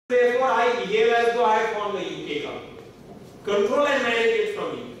Therefore, I behave as though I have formed a UK company. Control and manage it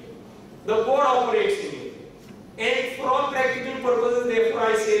from UK. The board operates in UK. And for all practical purposes, therefore,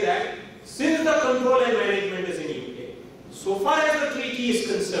 I say that since the control and management is in UK, so far as the treaty is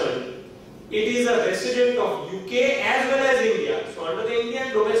concerned, it is a resident of UK as well as India. So under the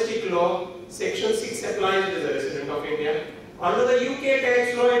Indian domestic law, section 6 applies, it is a resident of India. Under the UK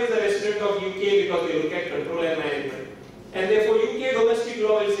tax law, it is a resident of UK because we look at control and management. And therefore UK domestic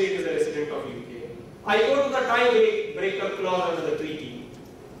law will say it is a resident of UK. I go to the tie-breaker clause under the treaty.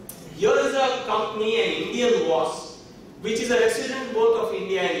 Here is a company, an Indian WAS, which is a resident both of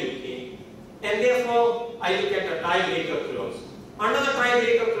India and UK. And therefore, I look at the tie-breaker clause. Under the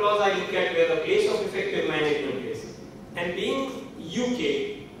tie-breaker clause, I look at where the place of effective management is. And being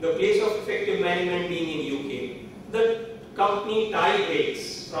UK, the place of effective management being in UK, the company tie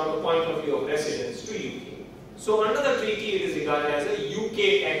breaks from the point of view of residence to UK. So under the treaty, it is regarded as a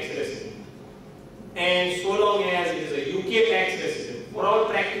UK tax resident. And so long as it is a UK tax resident, for all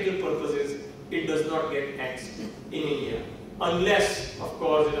practical purposes, it does not get taxed in India. Unless, of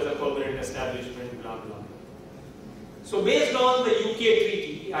course, it is a permanent establishment, blah, blah. So based on the UK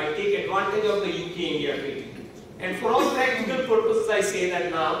treaty, I take advantage of the UK-India treaty. And for all practical purposes, I say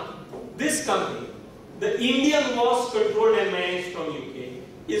that now, this company, the Indian was controlled and managed from UK,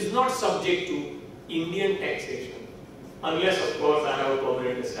 is not subject to Indian taxation, unless of course I have a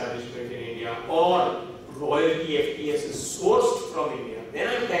permanent establishment in India or royalty FTS is sourced from India, then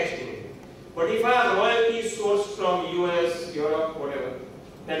I am taxed in India. But if I have royalty sourced from US, Europe, whatever,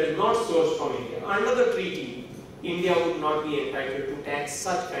 that is not sourced from India, under the treaty, India would not be entitled to tax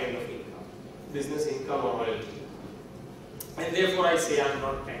such kind of income, business income or royalty. And therefore I say I am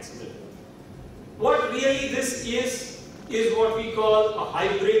not taxable. What really this is what we call a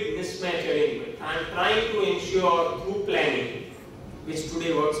hybrid mismatch arrangement. I am trying to ensure through planning, which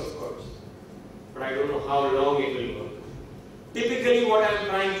today works of course, but I don't know how long it will work. Typically what I am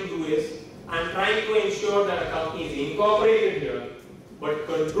trying to do is, I am trying to ensure that a company is incorporated here, but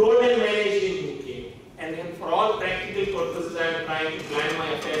controlled and managed in UK, and then for all practical purposes I am trying to plan my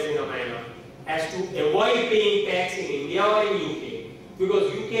affairs in a manner as to avoid paying tax in India or in UK,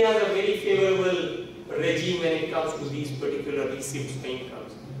 because UK has a very favorable regime when it comes to these particular receipts of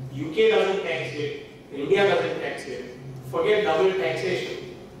incomes. UK doesn't tax it, India doesn't tax it. Forget double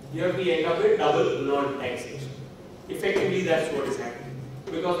taxation. Here we end up with double non-taxation. Effectively, that's what is happening,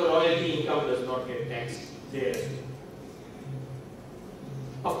 because the royalty income does not get taxed there as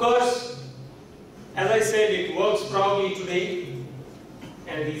well. Of course, as I said, it works probably today,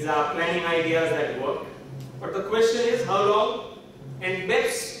 and these are planning ideas that work. But the question is how long? And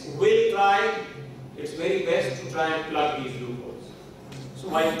BEPS will try its very best to try and plug these loopholes. So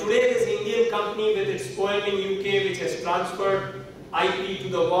while today this Indian company with its poem in UK, which has transferred IP to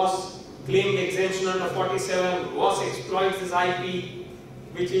the WAS, claimed exemption under 47, WAS exploits this IP,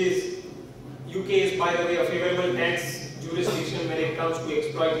 which is, UK is by the way a favorable tax jurisdiction when it comes to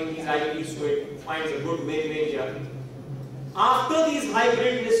exploiting these IPs, so it finds a good mid-range here. After these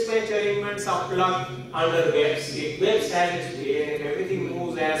hybrid mismatch arrangements are plugged under BEPS, if BEPS has its way and if everything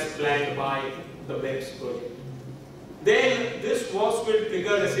moves as planned by the BEPS project, then this WAS will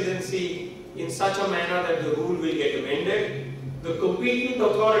trigger residency in such a manner that the rule will get amended. The competent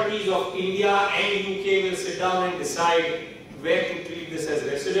authorities of India and UK will sit down and decide where to treat this as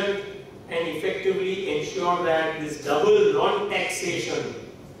resident and effectively ensure that this double non-taxation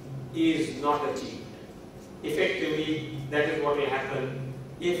is not achieved. Effectively, that is what will happen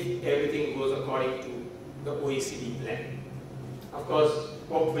if everything goes according to the OECD plan. Of course,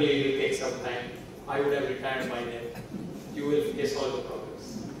 hopefully it will take some time. I would have retired by then. You will face all the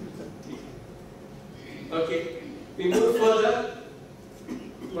problems. Okay, we move further.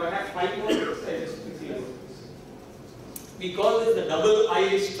 Do I have 5 more minutes? I just quickly look at this. We call this the double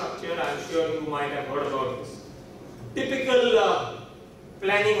Irish structure. I am sure you might have heard about this. Typical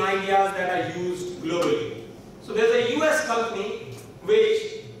planning ideas that are used globally. So there is a US company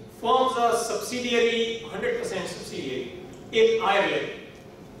which forms a subsidiary, 100% subsidiary in Ireland.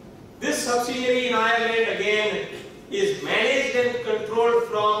 This subsidiary in Ireland again is managed and controlled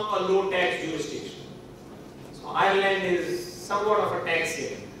from a low tax jurisdiction. So Ireland is somewhat of a tax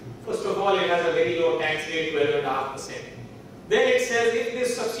haven. First of all, it has a very low tax rate, 12.5%. Then it says if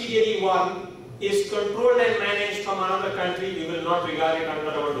this subsidiary 1 is controlled and managed from another country, we will not regard it under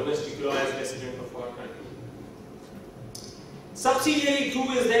our domestic law as resident of our country. Subsidiary 2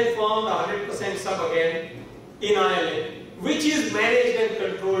 is then formed, 100% sub again, in Ireland, which is managed and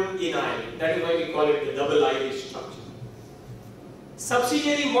controlled in Ireland. That is why we call it the double Irish structure.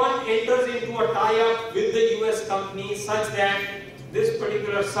 Subsidiary 1 enters into a tie-up with the US company such that this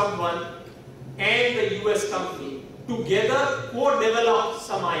particular sub 1 and the US company together co-develop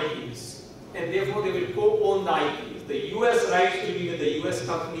some IPs, and therefore they will co-own the IPs. The US rights will be with the US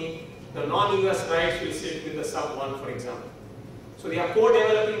company, the non-US rights will sit with the sub 1, for example. So they are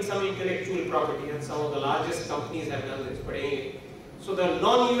co-developing some intellectual property, and some of the largest companies have done this. But anyway, so the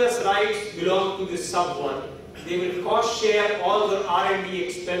non-US rights belong to this sub 1. They will cost share all the R&D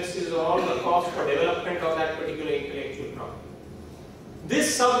expenses or all the costs for development of that particular intellectual property.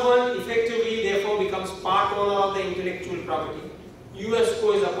 This sub 1 effectively therefore becomes part owner of the intellectual property. US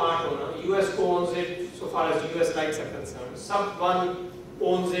Co is a part owner. US Co owns it so far as US rights are concerned. Sub 1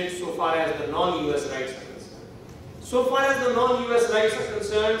 owns it so far as the non-US rights are concerned. So far as the non-US rights are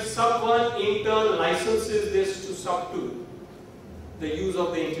concerned, sub 1 in turn licenses this to sub 2. The use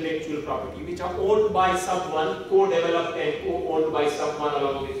of the intellectual property, which are owned by sub 1, co-developed and co-owned by sub 1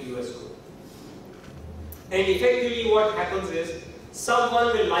 along with US Co. And effectively what happens is, sub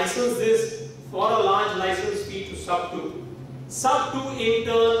 1 will license this for a large license fee to sub 2. Sub 2 in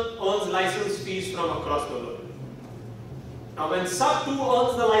turn earns license fees from across the world. Now when sub 2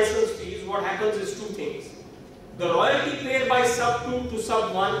 earns the license fees, what happens is two things. The royalty paid by sub 2 to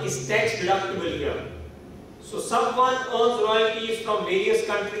sub 1 is tax deductible here. So sub 1 earns royalties from various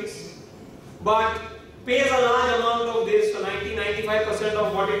countries, but pays a large amount of this, so 90-95%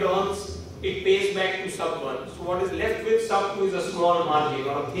 of what it earns, it pays back to sub 1. So what is left with sub 2 is a small margin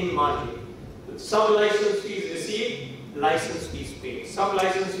or a thin margin. Sub license fees received, license fees paid. Sub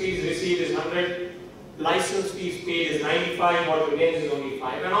license fees received is 100, license fees paid is 95, what remains is only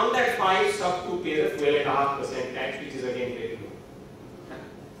 5. And on that 5, sub 2 pays a 12.5% tax, which is again very low.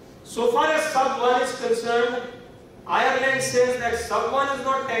 So far as sub 1 is concerned, Ireland says that sub 1 is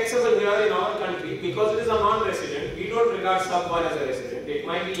not taxable here in our country because it is a non-resident. We don't regard sub 1 as a resident. It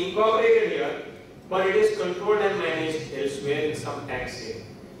might be incorporated here, but it is controlled and managed elsewhere in some tax haven.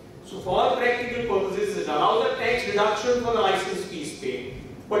 So for all practical purposes, it allows a tax deduction for the license fees paid,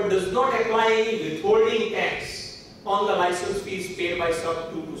 but does not apply any withholding tax on the license fees paid by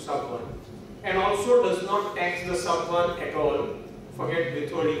sub 2 to sub 1, and also does not tax the sub 1 at all. Forget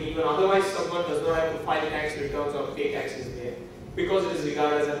withholding, even otherwise someone does not have to file tax returns or pay taxes there because it is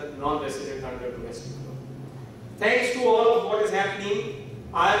regarded as a non-resident under domestic law. Thanks to all of what is happening,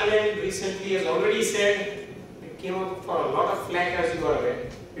 Ireland recently has already said, it came up for a lot of flack as you are aware,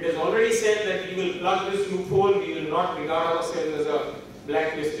 it has already said that we will plug this loophole, we will not regard ourselves as a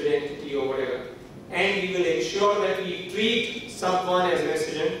blacklisted entity or whatever, and we will ensure that we treat sub 1 as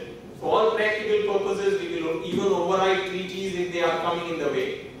resident. For all practical purposes, we will even override treaties if they are coming in the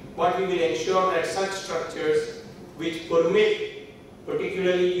way. But we will ensure that such structures which permit,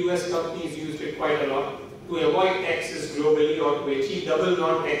 particularly US companies used it quite a lot, to avoid taxes globally or to achieve double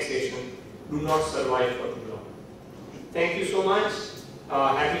non-taxation, do not survive for too long. Thank you so much.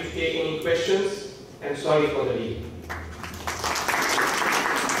 Happy to take any questions, and sorry for the delay.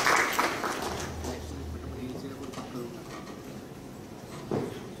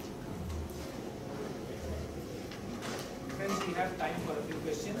 We have time for a few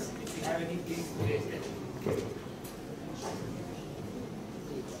questions. If you have any, please raise them.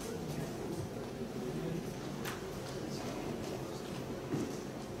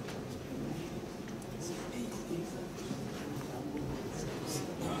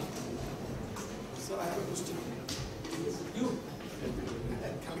 So I have a question. You?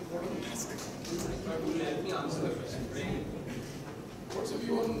 Let me answer the question. What's your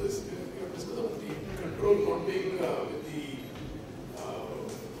view on this? You have discussed about the control not being with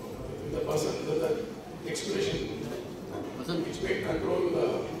the person, that explanation which made control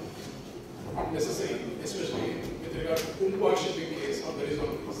not necessary, especially with regard to Kumba shipping case or the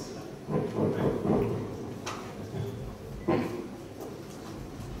Arizona case.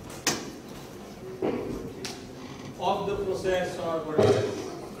 Of the process or whatever.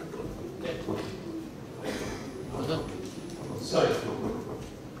 Sorry.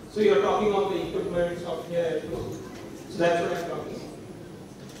 So you are talking of the equipment, software, so that's what I am talking about.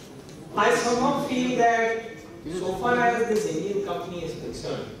 I somehow feel that so far as this Indian company is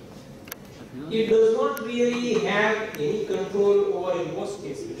concerned, it does not really have any control over, in most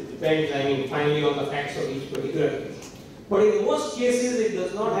cases. It depends, I mean, finally on the facts of each particular case. But in most cases, it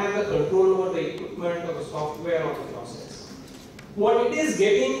does not have the control over the equipment or the software or the process. What it is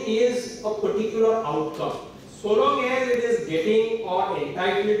getting is a particular outcome. So long as it is getting or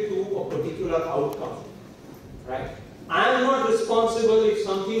entitled to a particular outcome, right? I am not responsible if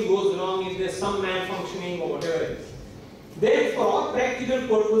something goes wrong, if there is some malfunctioning or whatever it is. Then for all practical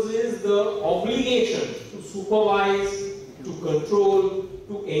purposes, the obligation to supervise, to control,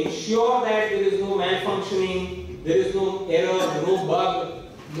 to ensure that there is no malfunctioning, there is no error, no bug,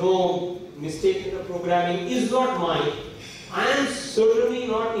 no mistake in the programming is not mine. I am certainly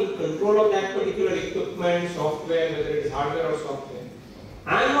not in control of that particular equipment, software, whether it is hardware or software.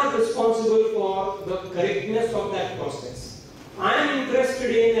 I am not responsible for the correctness of that process. I am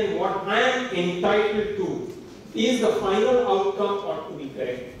interested in and what I am entitled to is the final outcome ought to be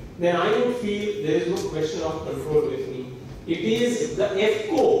correct. Then I don't feel there is no question of control with me. It is the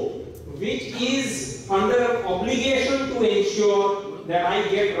FCO which is under an obligation to ensure that I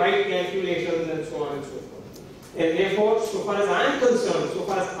get right calculations and so on and so forth. And therefore, so far as I am concerned, so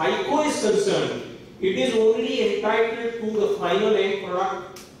far as ICO is concerned, it is only entitled to the final end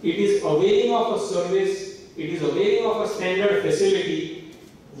product. It is availing of a service. It is availing of a standard facility.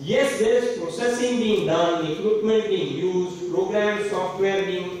 Yes, there is processing being done, equipment being used, program software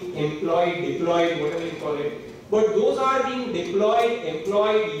being employed, deployed, whatever you call it. But those are being deployed,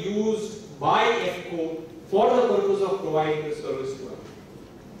 employed, used by FCO for the purpose of providing the service to us.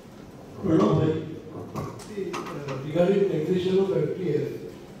 Regarding taxation of FTS,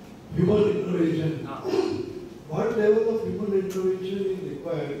 human intervention, what level of human intervention is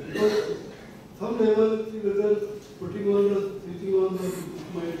required? Because some level, whether putting on the, switching on the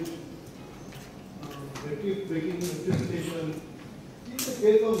equipment, active braking, active station. In the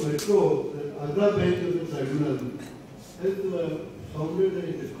case of Metro, the Agra bench of the tribunal has sounded a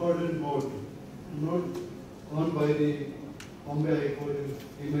discordant note, not on by the Bombay High Court in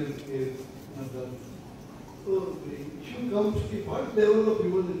female case. So the issue comes to what level of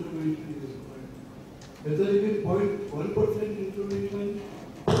human intervention is required. Whether even 0.1% intervention,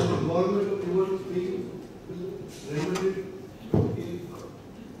 the involvement of human beings will render it.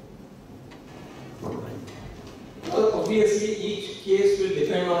 Well, obviously, each case will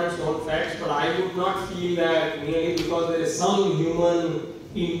depend on its own facts, but I would not feel that merely because there is some human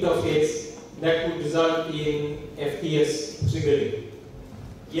interface that would result in FTS triggering.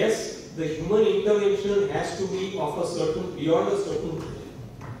 Yes, the human intervention has to be of a certain, beyond a certain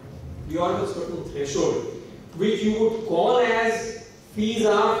threshold, which you would call as fees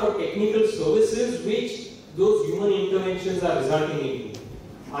are for technical services which those human interventions are resulting in.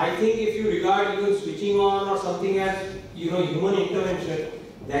 I think if you regard even switching on or something as human intervention,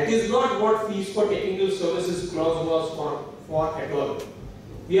 that is not what fees for technical services clause was for at all.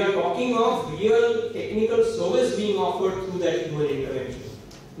 We are talking of real technical service being offered through that human intervention,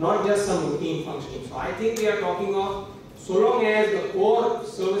 not just some routine functioning. So I think we are talking of, so long as the core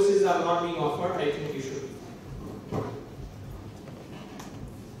services are not being offered, I think you should.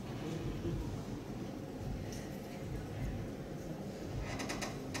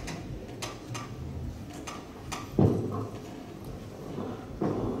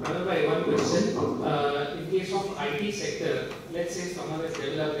 One question. In case of IT sector, let's say someone has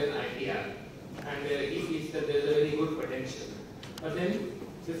developed an ITR and he feels that there is a very good potential. But then,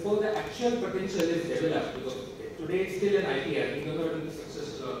 before the actual potential is developed, because today it's still an ITR, we don't know whether it will be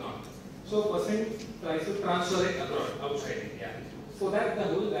successful or not. So, person tries to transfer it abroad, outside India. So that the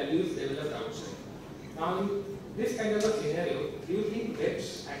whole value is developed outside. Now, in this kind of a scenario, do you think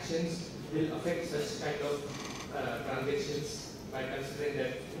BEPS actions will affect such kind of transactions? By considering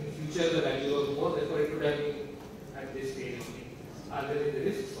that in future the value was more, therefore it would have been at this stage. Are there any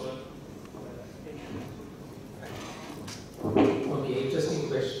risks or? Okay, interesting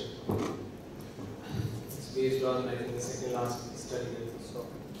question. It's based on, I think, the second last study that we saw.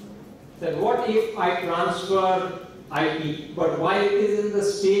 Then what if I transfer IP, but while it is in the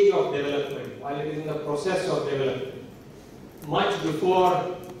stage of development, while it is in the process of development, much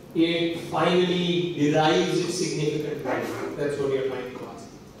before it finally derives its significant value? That's what you're trying to ask.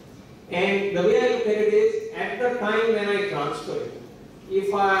 And the way I look at it is, at the time when I transfer it,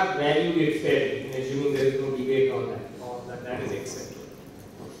 if I valued it fairly, assuming there is no debate on that, or that is accepted,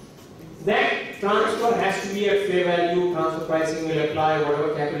 that transfer has to be at fair value, transfer pricing will apply,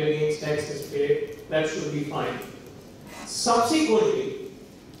 whatever capital gains tax is paid, that should be fine. Subsequently,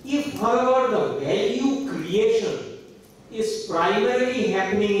 if however the value creation is primarily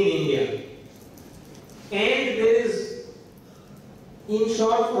happening in India, and there is, in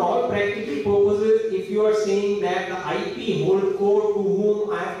short, for all practical purposes, if you are saying that the IP holdco to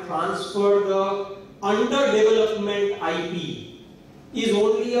whom I have transferred the under-development IP is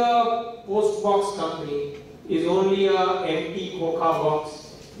only a post box company, is only a empty coca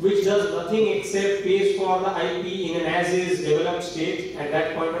box, which does nothing except pays for the IP in an as-is developed state at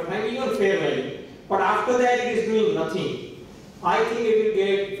that point of time, even fair value. But after that it is doing nothing. I think it will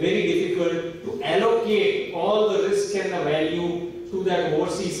get very difficult to allocate all the risk and the value to that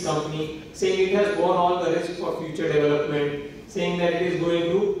overseas company, saying it has borne all the risk for future development, saying that it is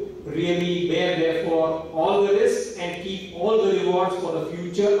going to really bear therefore all the risk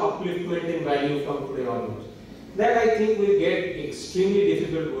future upliftment in value from today onwards. That I think will get extremely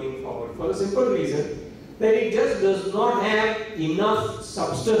difficult going forward for the simple reason that it just does not have enough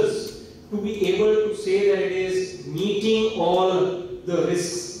substance to be able to say that it is meeting all the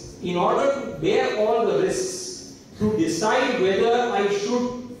risks. In order to bear all the risks, to decide whether I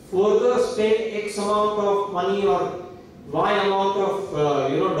should further spend X amount of money or Y amount of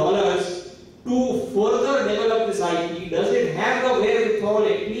dollars to further develop this IP, does it have the wherewithal,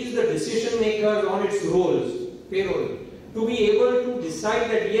 at least the decision makers on its payroll, to be able to decide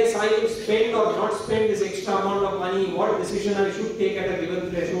that yes, I will spend or not spend this extra amount of money, what decision I should take at a given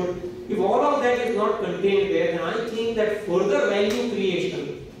threshold. If all of that is not contained there, then I think that further value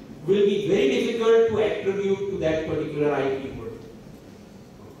creation will be very difficult to attribute to that particular IP holder.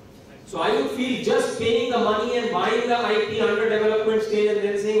 So I would feel just paying the money and buying the IP under development stage and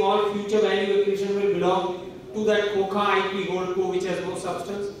then saying all future value accretion will belong to that COCA IP holdco which has no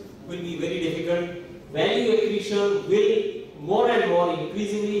substance will be very difficult. Value accretion will more and more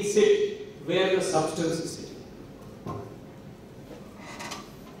increasingly sit where the substance is sitting.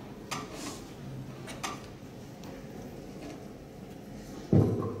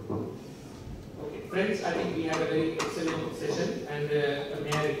 Okay, friends, I think we had a very excellent session, and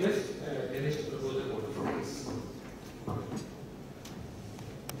may I request Dennis to propose a vote of thanks.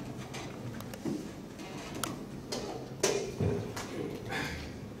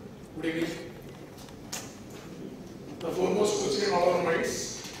 Good evening. The foremost question in all our minds,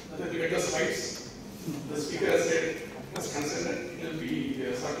 that we get the slides. The speaker has said, has consented, it will be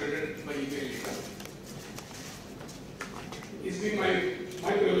circulated by email. It's been my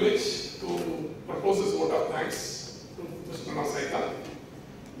privilege to propose this vote of thanks to Mr. Nasaita.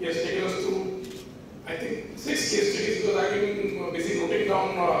 He has taken us through, I think, 6 case studies because I've been busy noting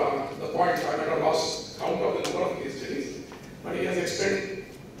down the points. I might have lost count of the number of case studies. But he has explained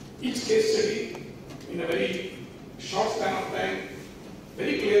each case study in a very short span of time,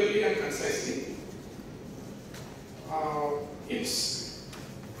 very clearly and concisely.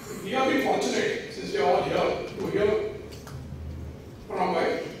 We have been fortunate, since we are all here, to hear from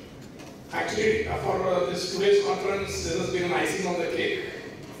my. Actually, for this today's conference, there has been an icing on the cake,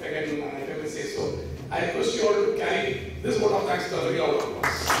 if I can say so. I request you all to carry this vote of thanks to the very all of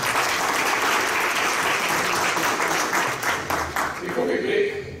us. Before we break,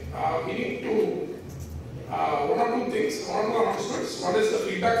 we need to one or two things, one or two announcements. One is the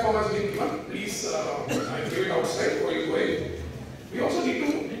feedback form has been given. Please, I give it outside while going. We also need to.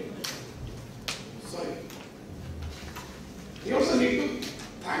 We also need to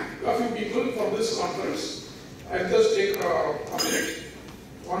thank a few people for this conference. I'll just take a minute.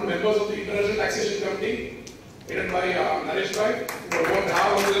 One members of the International Taxation Committee, headed by Naresh Bhai, who are on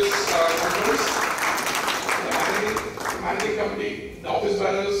behalf of this conference. The managing committee, the office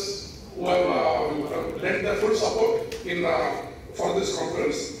bearers, who have lent their full support for this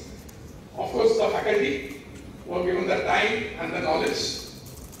conference. Of course, the faculty, who have given their time and the knowledge.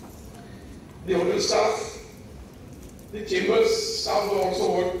 The hotel staff, the chambers staff who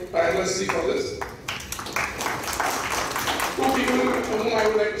also worked tirelessly for this. 2 people whom I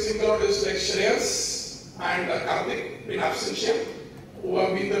would like to single out is like Shreyas and Karthik in absentia, who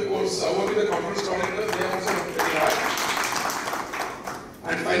have been the conference coordinators. They have also worked very hard.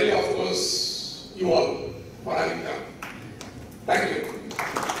 And finally, of course, you all for having come. Thank you.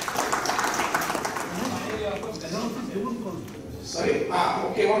 Sorry.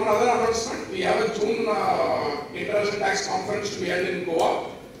 Okay, one other announcement. We have a June International Tax Conference to be held in Goa.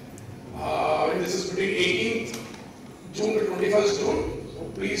 This is between 18th June to 21st June. So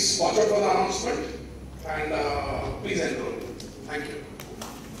please watch out for the announcement and please enroll. Thank you.